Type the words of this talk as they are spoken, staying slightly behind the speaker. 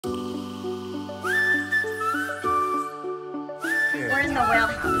in the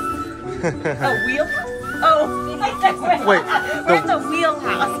whalehouse. Oh, wheelhouse? Oh, I said whale. Wait, we're at the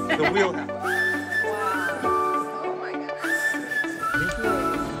wheelhouse. The wheelhouse. Wow. Oh my goodness.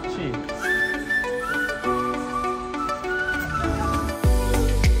 Cheese.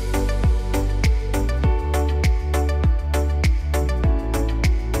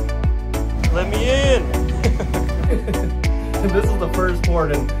 Let me in. This is the first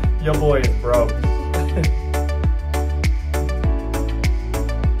port and your boy is broke.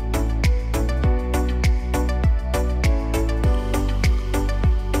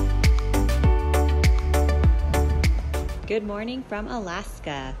 Good morning from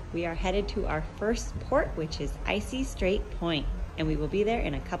Alaska. We are headed to our first port, which is Icy Strait Point, and we will be there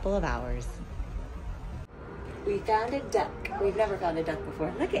in a couple of hours. We found a duck. We've never found a duck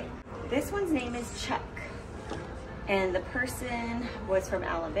before. Look it. This one's name is Chuck, and the person was from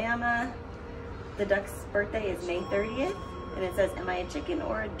Alabama. The duck's birthday is May 30th, and it says, "Am I a chicken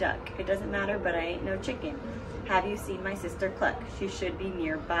or a duck? It doesn't matter, but I ain't no chicken. Have you seen my sister Cluck? She should be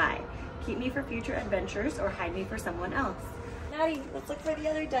nearby. Keep me for future adventures or hide me for someone else." Maddie, let's look for the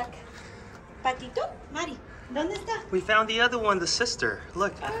other duck. Patito, Maddie, ¿dónde está? We found the other one, the sister.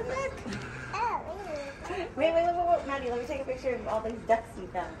 Look. Oh, look. Wait, Maddie, let me take a picture of all these ducks you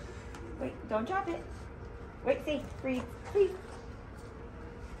found. Wait, don't drop it. Wait, see, breathe, please.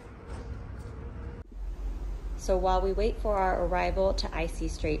 So while we wait for our arrival to Icy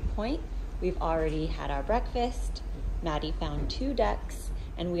Strait Point, we've already had our breakfast. Maddie found 2 ducks,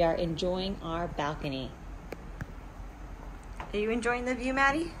 and we are enjoying our balcony. Are you enjoying the view,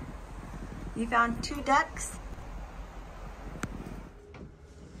 Maddie? You found 2 ducks?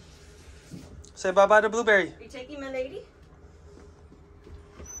 Say bye-bye to Blueberry. Are you taking my lady?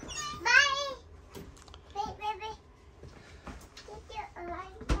 Bye. Wait, baby.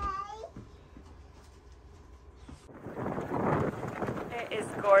 It is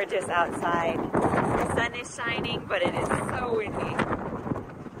gorgeous outside. The sun is shining, but it is so windy.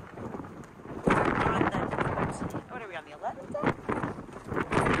 What are we on, the 11th day?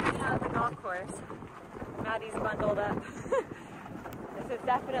 Yeah, the golf course. Maddie's bundled up. This is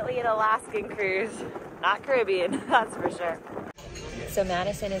definitely an Alaskan cruise, not Caribbean, that's for sure. So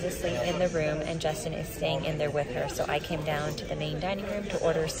Madison is asleep in the room and Justin is staying in there with her. So I came down to the main dining room to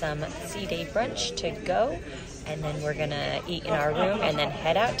order some sea day brunch to go. And then we're gonna eat in our room and then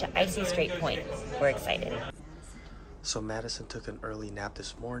head out to Icy Strait Point. We're excited. So Madison took an early nap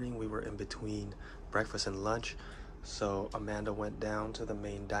this morning. We were in between breakfast and lunch. So Amanda went down to the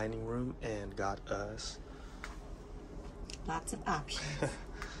main dining room and got us Lots of options.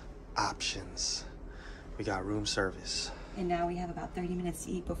 options. We got room service. And now we have about 30 minutes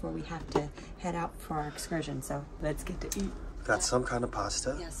to eat before we have to head out for our excursion. So let's get to eat. Got some kind of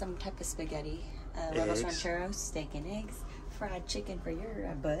pasta. Yeah, some type of spaghetti. Huevos rancheros, steak and eggs, fried chicken for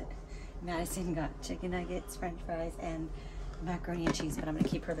your butt. Madison got chicken nuggets, french fries, and macaroni and cheese, but I'm gonna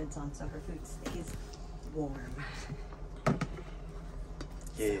keep her lids on so her food stays warm.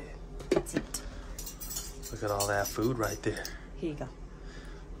 Yeah. That's it. Look at all that food right there. Here you go.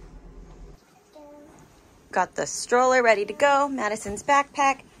 Got the stroller ready to go. Madison's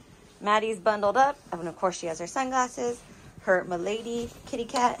backpack. Maddie's bundled up. And of course she has her sunglasses. Her Milady kitty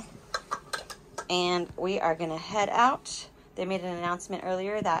cat. And we are gonna head out. They made an announcement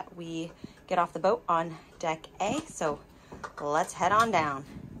earlier that we get off the boat on deck A. So let's head on down.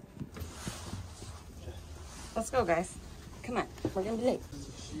 Let's go, guys. Come on, we're gonna be late.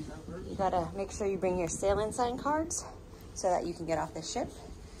 You gotta make sure you bring your sailing sign cards so that you can get off the ship.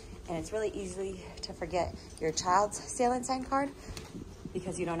 And it's really easy to forget your child's sailing sign card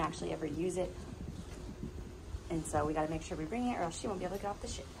because you don't actually ever use it. And so we gotta make sure we bring it or else she won't be able to get off the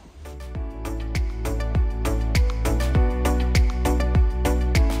ship.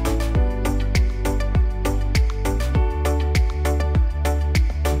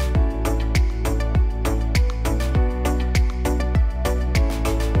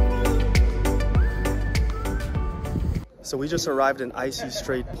 So we just arrived in Icy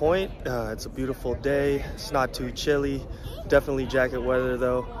Strait Point. It's a beautiful day. It's not too chilly. Definitely jacket weather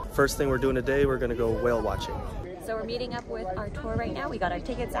though. First thing we're doing today, we're gonna go whale watching. So we're meeting up with our tour right now. We got our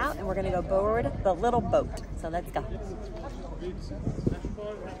tickets out and we're gonna go board the little boat. So let's go.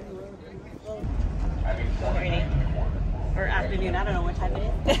 Morning. Or afternoon, I don't know what time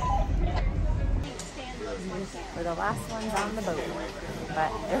it is. We're the last ones on the boat.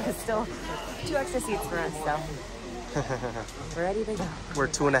 But there was still 2 extra seats for us, so we're ready to go. We're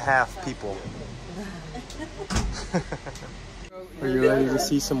 2.5 people. Are you ready to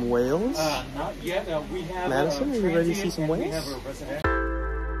see some whales? Not yet. We have Madison, are you ready to see some whales?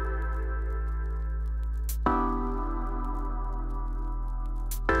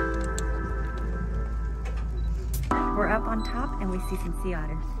 up on top and we see some sea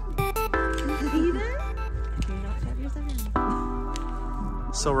otters. See them? Do not have yourself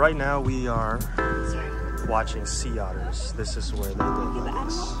in. So right now we are watching sea otters. This is where they live. But I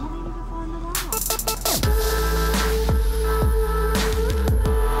don't want you to fall in the wall.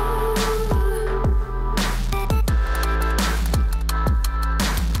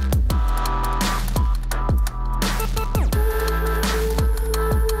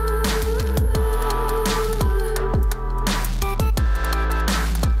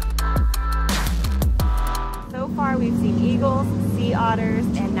 We've seen eagles, sea otters,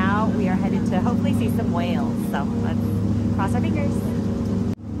 and now we are headed to hopefully see some whales. So let's cross our fingers.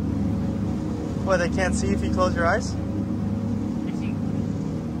 What, they can't see if you close your eyes?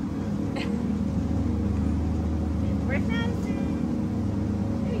 Where's Madison?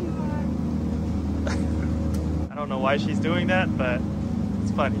 There you are. I don't know why she's doing that, but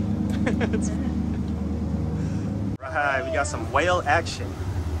it's funny. Right, we got some whale action.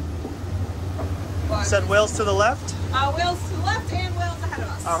 Said whales to the left? Whales to the left and whales ahead of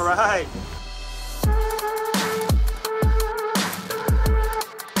us. All right.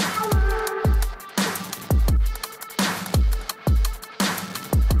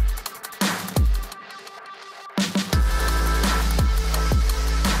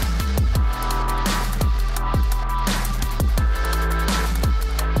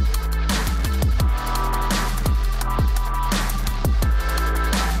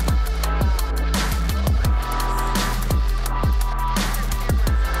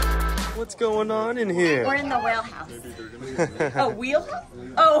 What's going on in here? We're in the whale house. Oh, wheelhouse?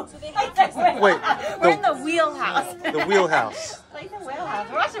 Oh, Wait, We're in the wheelhouse. the wheelhouse. Like the whale house.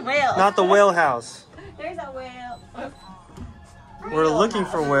 We're watching whales. Not the whale house. There's a whale. We're looking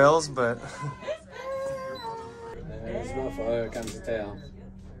for whales, but It's not for her, it comes to tail.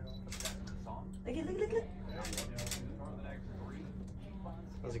 Look, look, look, look.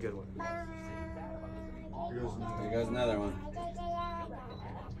 that was a good one. There goes another one.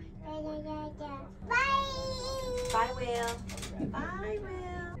 Bye, whale. Bye,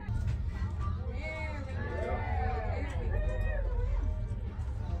 whale.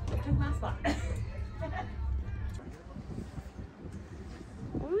 Took my spot.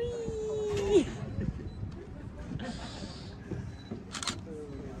 Whee!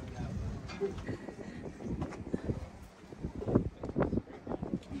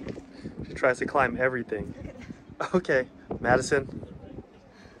 She tries to climb everything. Okay, Madison.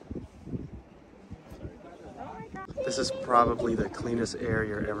 This is probably the cleanest air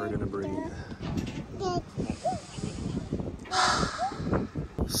you're ever gonna breathe.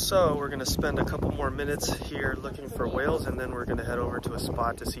 So we're gonna spend a couple more minutes here looking for whales, and then we're gonna head over to a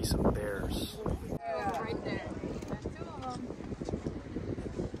spot to see some bears. right there. There's two of them.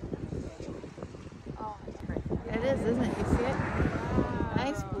 Oh, it's pretty. It is, isn't it? You see it?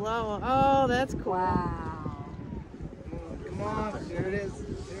 Nice blow. Oh, that's cool. Wow. Come on, there it is.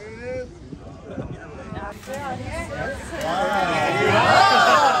 There it is.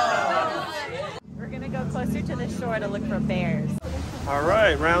 We're gonna go closer to the shore to look for bears. All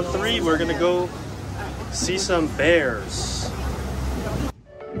right, round 3, we're gonna go see some bears.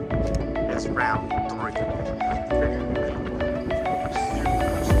 It's round 3.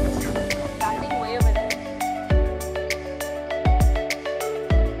 That thing way over there.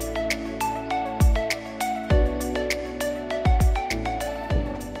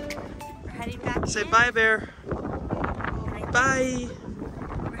 We're heading back. Say bye, bear. Bye.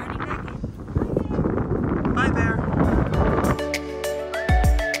 We're heading back in. Bye, bear.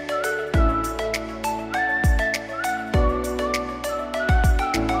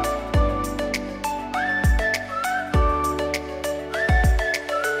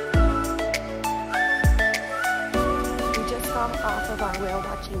 We just got off of our whale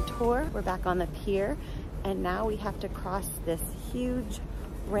watching tour. We're back on the pier, and now we have to cross this huge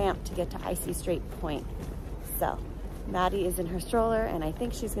ramp to get to Icy Strait Point. So Maddie is in her stroller, and I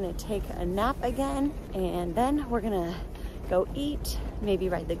think she's gonna take a nap again, and then we're gonna go eat, maybe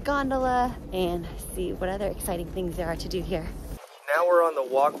ride the gondola, and see what other exciting things there are to do here. Now we're on the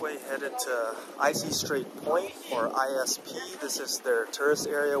walkway headed to Icy Strait Point, or ISP. This is their tourist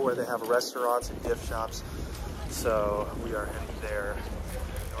area where they have restaurants and gift shops. So we are heading there,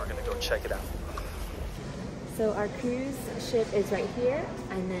 and we're gonna go check it out. So our cruise ship is right here,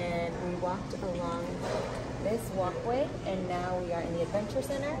 and then we walked along this walkway, and now we are in the Adventure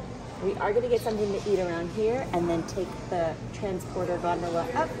Center. We are going to get something to eat around here, and then take the transporter gondola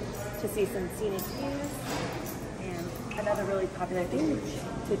up to see some scenic views. And another really popular thing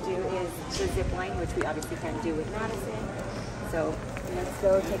to do is the zip line, which we obviously can't do with Madison. So let's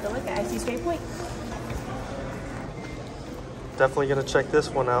go take a look at Icy Strait Point. definitely gonna check this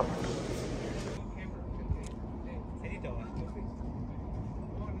one out.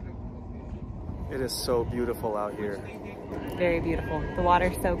 It is so beautiful out here. Very beautiful. The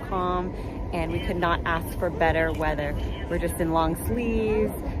water's so calm, and we could not ask for better weather. We're just in long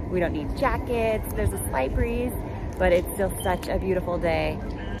sleeves. We don't need jackets. There's a slight breeze, but it's still such a beautiful day.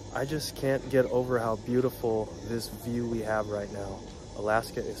 I just can't get over how beautiful this view we have right now.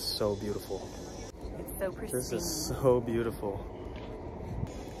 Alaska is so beautiful. It's so pristine. This is so beautiful.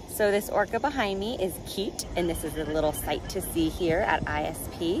 So this orca behind me is Keat, and this is a little sight to see here at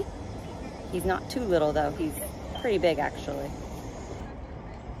ISP. He's not too little though, he's pretty big actually.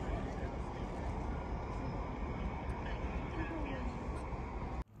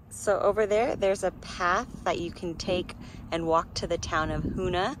 So over there, there's a path that you can take and walk to the town of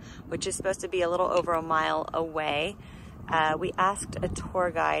Hoonah, which is supposed to be a little over a mile away. We asked a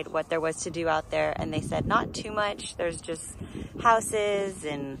tour guide what there was to do out there, and they said not too much. There's just houses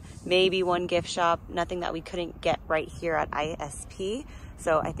and maybe one gift shop, nothing that we couldn't get right here at ISP.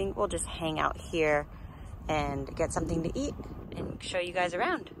 So I think we'll just hang out here and get something to eat and show you guys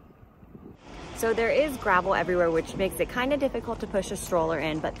around. So there is gravel everywhere, which makes it kind of difficult to push a stroller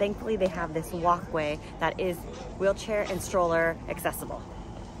in, but thankfully they have this walkway that is wheelchair and stroller accessible.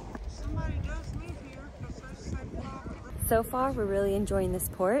 So far, we're really enjoying this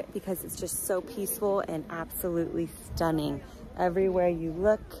port because it's just so peaceful and absolutely stunning. Everywhere you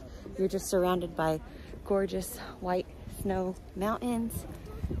look, you're just surrounded by gorgeous white snow mountains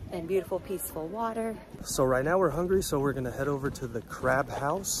and beautiful, peaceful water. So right now we're hungry, so we're gonna head over to the crab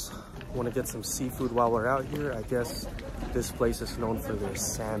house. Want to get some seafood while we're out here. I guess this place is known for their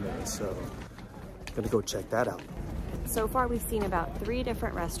salmon, so I'm gonna go check that out. So far we've seen about 3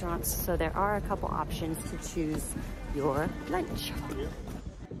 different restaurants, so there are a couple options to choose your lunch.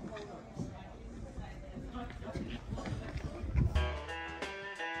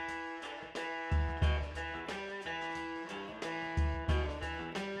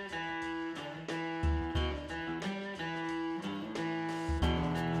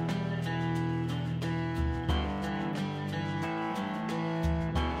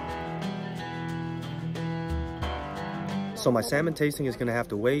 So my salmon tasting is gonna have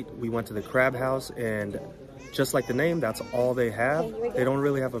to wait. We went to the crab house, and just like the name, that's all they have. They don't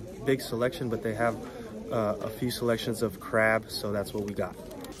really have a big selection, but they have a few selections of crab, so that's what we got.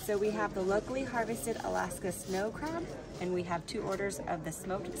 So we have the locally harvested Alaska snow crab, and we have 2 orders of the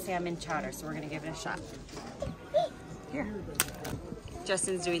smoked salmon chowder, so we're gonna give it a shot. Here.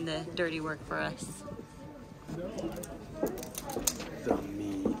 Justin's doing the dirty work for us. The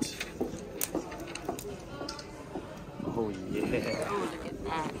meat. Oh yeah. Oh, look at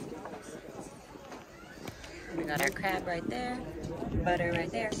that. We got our crab right there, butter right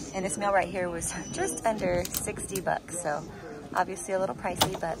there. And this meal right here was just under 60 bucks. So obviously a little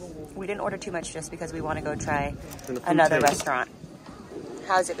pricey, but we didn't order too much just because we want to go try another restaurant.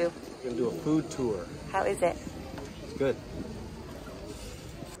 How's it, Boo? We're gonna do a food tour. How is it? It's good.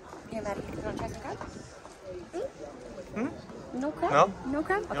 Here, Maddie, you want to try some crab? Hmm? No crab? No? No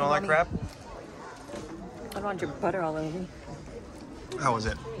crab? You don't like crab? I don't want your butter all over me. How was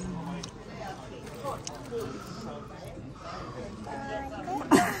it?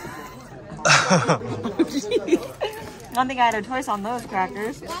 I don't think I had a choice on those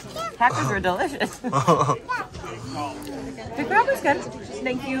crackers. Crackers were delicious. The crab was good.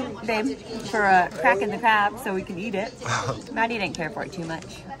 Thank you, babe, for cracking the crab so we could eat it. Maddie didn't care for it too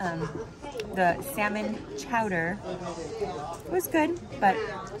much. The salmon chowder was good, but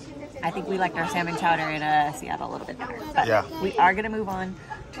I think we liked our salmon chowder in Seattle a little bit better. But yeah. We are going to move on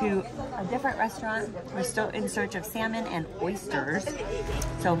to a different restaurant. We're still in search of salmon and oysters.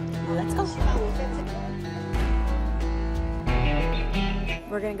 So let's go.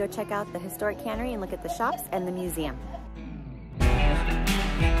 We're going to go check out the historic cannery and look at the shops and the museum.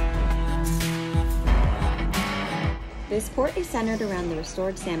 This port is centered around the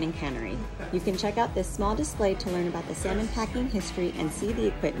restored salmon cannery. You can check out this small display to learn about the salmon packing history and see the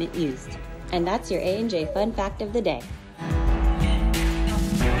equipment used. And that's your A&J fun fact of the day.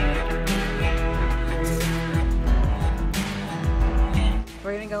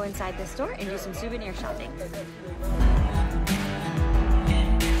 We're gonna go inside the store and do some souvenir shopping.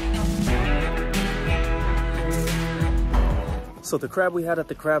 So the crab we had at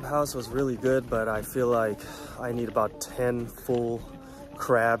the crab house was really good, but I feel like I need about 10 full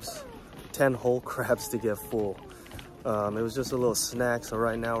crabs, 10 whole crabs to get full. It was just a little snack, so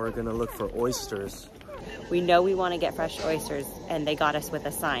right now we're gonna look for oysters. We know we wanna get fresh oysters, and they got us with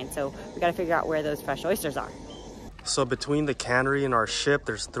a sign, so we gotta figure out where those fresh oysters are. So between the cannery and our ship,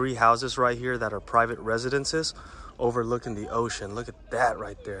 there's 3 houses right here that are private residences. overlooking the ocean. Look at that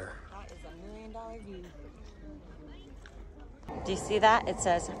right there. That is $1 million view. Do you see that? It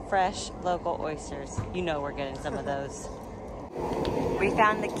says fresh local oysters. You know we're getting some of those. We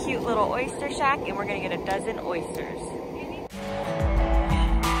found the cute little oyster shack and we're gonna get a dozen oysters.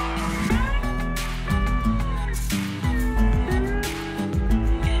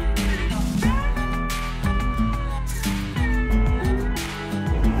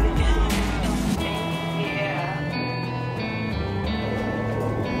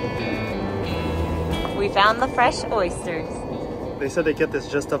 We found the fresh oysters. They said they get this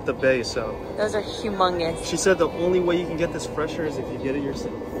just up the bay, so. Those are humongous. She said the only way you can get this fresher is if you get it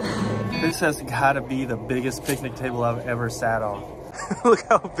yourself. This has gotta be the biggest picnic table I've ever sat on. Look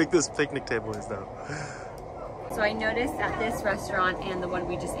how big this picnic table is though. So I noticed at this restaurant and the one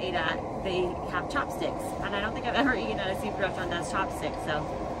we just ate at, they have chopsticks. And I don't think I've ever eaten at a seafood restaurant that has chopsticks, so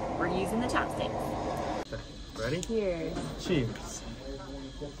we're using the chopsticks. Ready? Cheers. Cheers.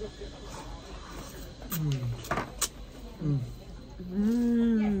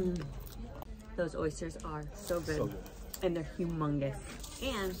 Those oysters are so good. So good. And they're humongous.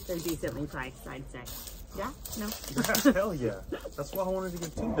 And they're decently priced, I'd say. Yeah? No? Hell yeah. That's why I wanted to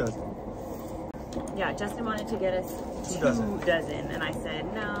get 2 dozen. Yeah, Justin wanted to get us 2 dozen. And I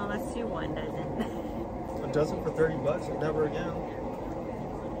said, no, let's do 1 dozen. A dozen for 30 bucks? Never again.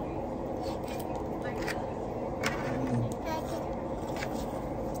 Oh my God.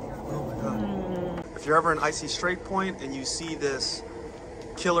 If you're ever in Icy Strait Point and you see this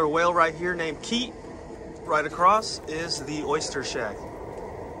killer whale right here named Keat, right across is the Oyster Shack.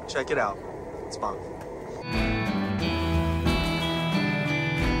 Check it out. It's bomb.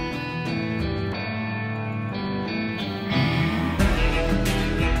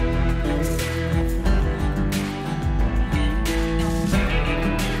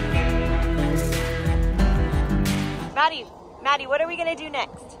 Maddie, what are we gonna do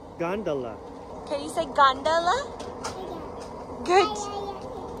next? Gondola. Can you say gondola? Good.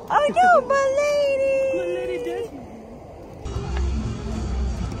 Oh no, my lady!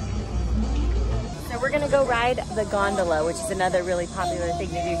 So we're gonna go ride the gondola, which is another really popular thing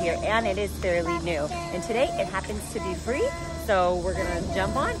to do here, and it is fairly new. And today it happens to be free, so we're gonna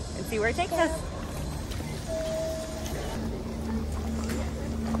jump on and see where it takes us.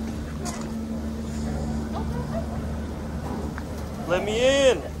 Let me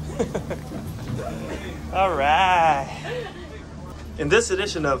in. All right. In this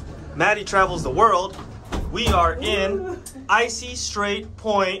edition of Maddie Travels the World, we are in Icy Strait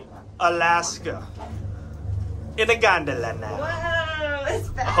Point, Alaska. In a gondola now. Whoa, that's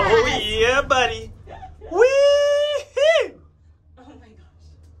fast. Oh yeah, buddy. Wee! Oh my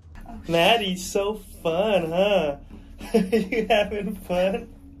gosh. Maddie's so fun, huh? You having fun?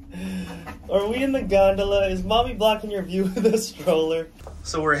 Are we in the gondola? Is mommy blocking your view with the stroller?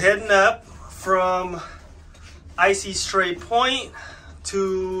 So we're heading up from Icy Strait Point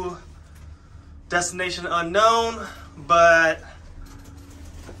to destination unknown, but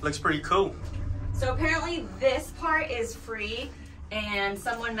looks pretty cool. So apparently this part is free, and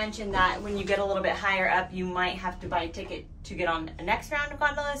someone mentioned that when you get a little bit higher up, you might have to buy a ticket to get on the next round of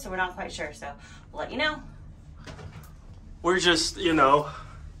gondolas, so we're not quite sure, so we'll let you know. We're just, you know,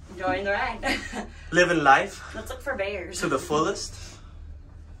 enjoying the ride. living life. Let's look for bears. To the fullest.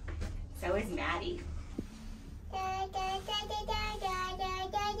 So is Maddie.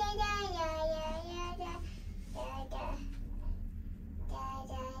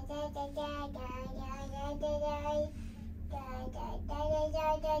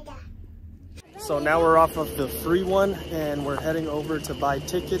 So now we're off of the free one and we're heading over to buy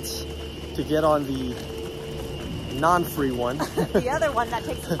tickets to get on the non-free one. The other one that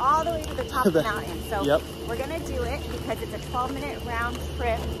takes us all the way to the top of the mountain. So yep. We're gonna do it because it's a 12-minute round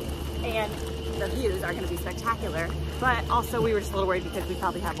trip and the views are gonna be spectacular. But also we were just a little worried because we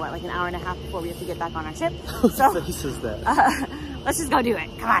probably have what, like an hour and a half before we have to get back on our ship. So face is that? Let's just go do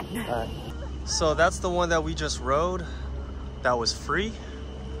it, come on. All right. So that's the one that we just rode. That was free.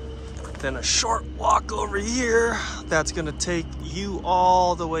 Then a short walk over here. That's gonna take you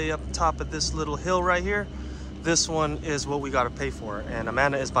all the way up top of this little hill right here. This one is what we gotta pay for, and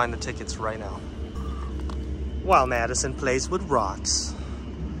Amanda is buying the tickets right now. While Madison plays with rocks.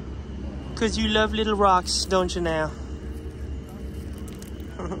 Cause you love little rocks, don't you now?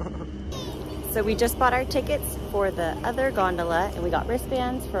 So we just bought our tickets for the other gondola, and we got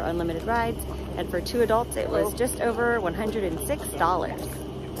wristbands for unlimited rides, and for 2 adults it was just over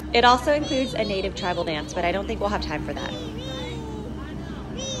 $106. It also includes a native tribal dance, but I don't think we'll have time for that.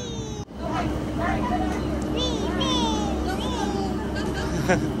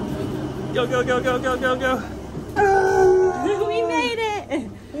 Go, go, go, go, go, go, go.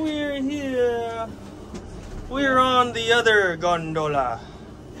 We're on the other gondola.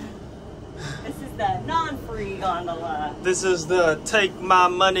 This is the non-free gondola. This is the take my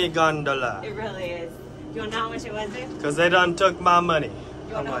money gondola. It really is. You wanna know how much it was, dude? Because they done took my money.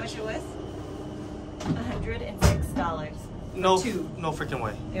 You wanna know how much it was? $106. No, two. no freaking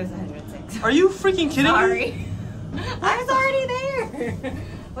way. It was 106. Are you freaking kidding me? Sorry. I was already there.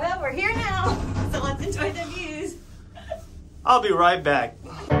 Well, we're here now, so let's enjoy the views. I'll be right back.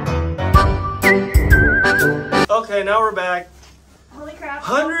 Okay, now we're back. Holy crap.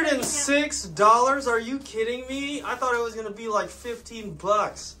 $106? Are you kidding me? I thought it was gonna be like 15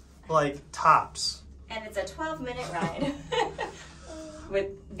 bucks, like tops. And it's a 12-minute ride.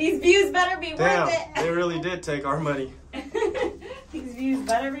 With these views better be Damn, worth it. they really did take our money. These views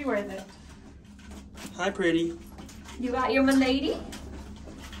better be worth it. Hi, pretty. You got your milady?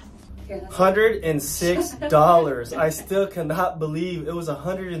 $106. I still cannot believe it was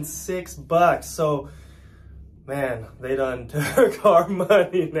 106 bucks. So, man, they done took our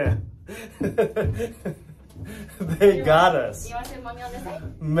money now. They got us. You want to say mommy on this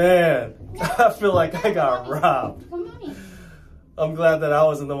side? Man, I feel like I got robbed. Come, mommy. I'm glad that I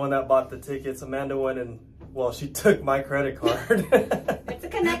wasn't the one that bought the tickets. Amanda went and, well, she took my credit card. It's a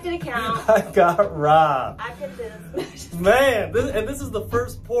connected account. I got robbed. I could do this. Man, this is the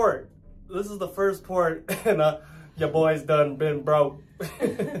first port. This is the first port, and your boy's done been broke.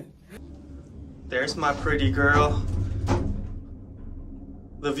 There's my pretty girl.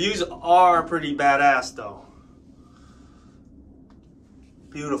 The views are pretty badass, though.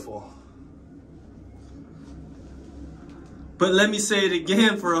 Beautiful. But let me say it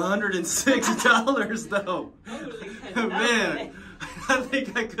again, for $106 though. Man, I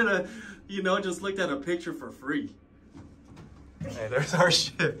think I could have, you know, just looked at a picture for free. Hey, there's our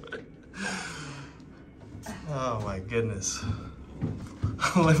ship. Oh my goodness.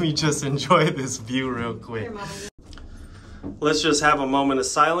 Let me just enjoy this view real quick. Let's just have a moment of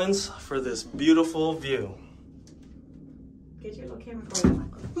silence for this beautiful view. Get your little camera for you,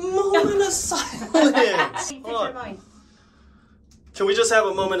 Michael. Moment of silence. Hold on. Can we just have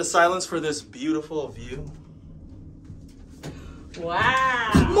a moment of silence for this beautiful view?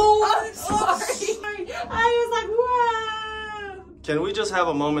 Wow. Oh, sorry. I was like, whoa. Can we just have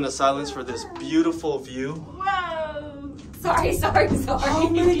a moment of silence for this beautiful view? Whoa. Sorry. How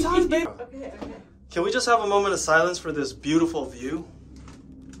many times, babe? Okay. Can we just have a moment of silence for this beautiful view?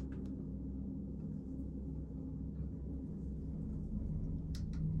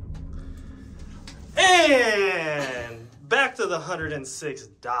 And back to the $106.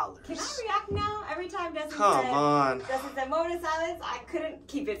 Can I react now? Every time Dustin Come on. Dustin said moment of silence, I couldn't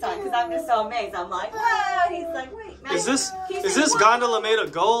keep it silent because I'm just so amazed. I'm like, whoa. He's like, wait. Maddie, Is this whoa. gondola made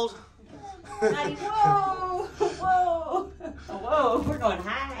of gold? Maddie, whoa. Whoa. We're going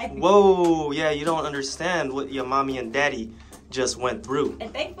high. Whoa, yeah, you don't understand what your mommy and daddy just went through.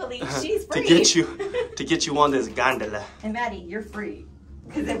 And thankfully, she's free. to get you on this gondola. And Maddie, you're free.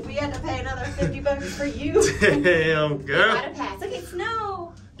 Because if we had to pay another 50 bucks for you, damn girl. gotta pass. Look at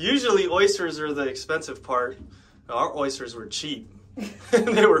snow. Usually oysters are the expensive part. Our oysters were cheap. And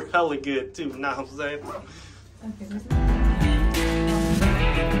they were hella good too, you know what I'm saying?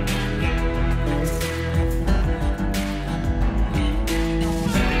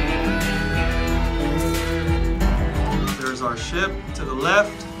 There's our ship to the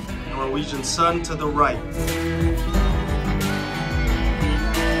left, Norwegian Sun to the right.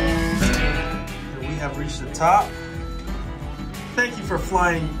 Have reached the top. Thank you for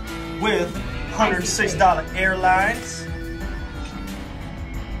flying with $106 Airlines.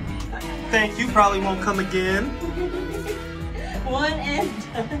 Thank you. Probably won't come again. One and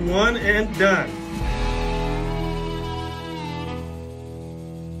done. One and done.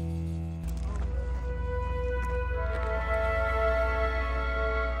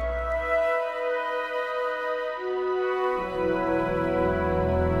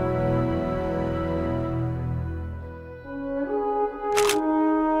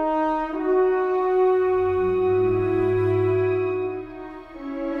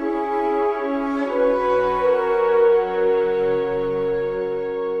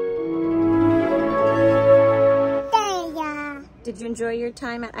 Did you enjoy your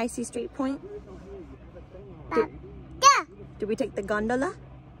time at Icy Strait Point? Did we take the gondola?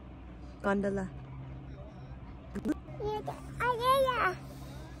 Gondola.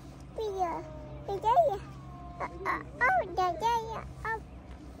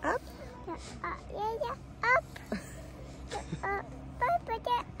 Up?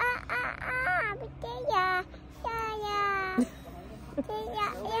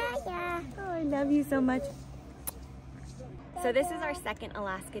 Oh, I love you so much. So this is our second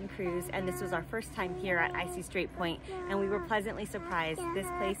Alaskan cruise, and this was our first time here at Icy Strait Point, and we were pleasantly surprised. This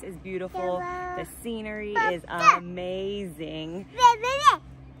place is beautiful. The scenery is amazing.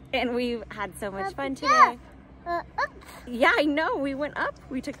 And we've had so much fun today. Yeah, I know. We went up.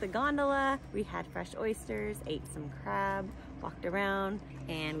 We took the gondola. We had fresh oysters, ate some crab, walked around,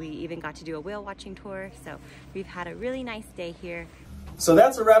 and we even got to do a whale watching tour. So we've had a really nice day here. So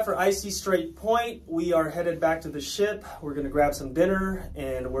that's a wrap for Icy Strait Point. We are headed back to the ship. We're gonna grab some dinner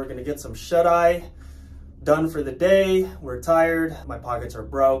and we're gonna get some shut-eye done for the day. We're tired, my pockets are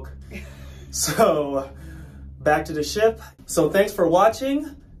broke. So back to the ship. So thanks for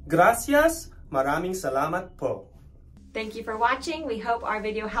watching. Gracias. Maraming salamat po. Thank you for watching. We hope our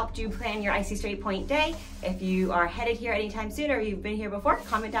video helped you plan your Icy Strait Point day. If you are headed here anytime soon or you've been here before,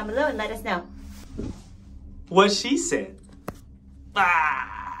 comment down below and let us know. What she said.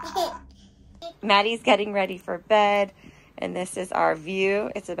 Ah. Maddie's getting ready for bed, and this is our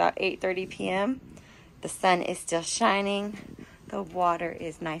view. It's about 8:30 p.m. The sun is still shining. The water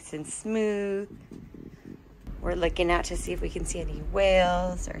is nice and smooth. We're looking out to see if we can see any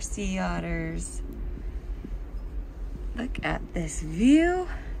whales or sea otters. Look at this view.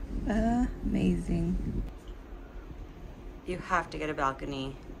 Amazing. You have to get a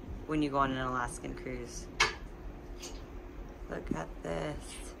balcony when you go on an Alaskan cruise. Look at this.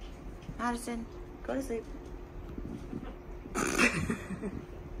 Madison, go to sleep.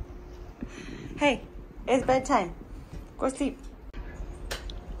 Hey, it's bedtime. Go sleep.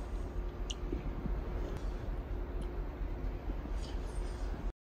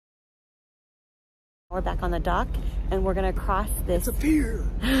 We're back on the dock and we're gonna cross this. It's a pier.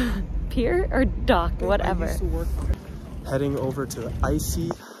 Pier or dock, whatever. I used to work on it. Heading over to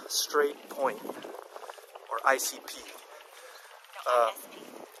Icy Strait Point, or ICP.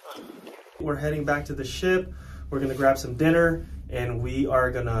 We're heading back to the ship. We're gonna grab some dinner and we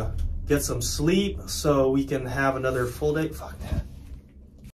are gonna get some sleep so we can have another full day. Fuck that.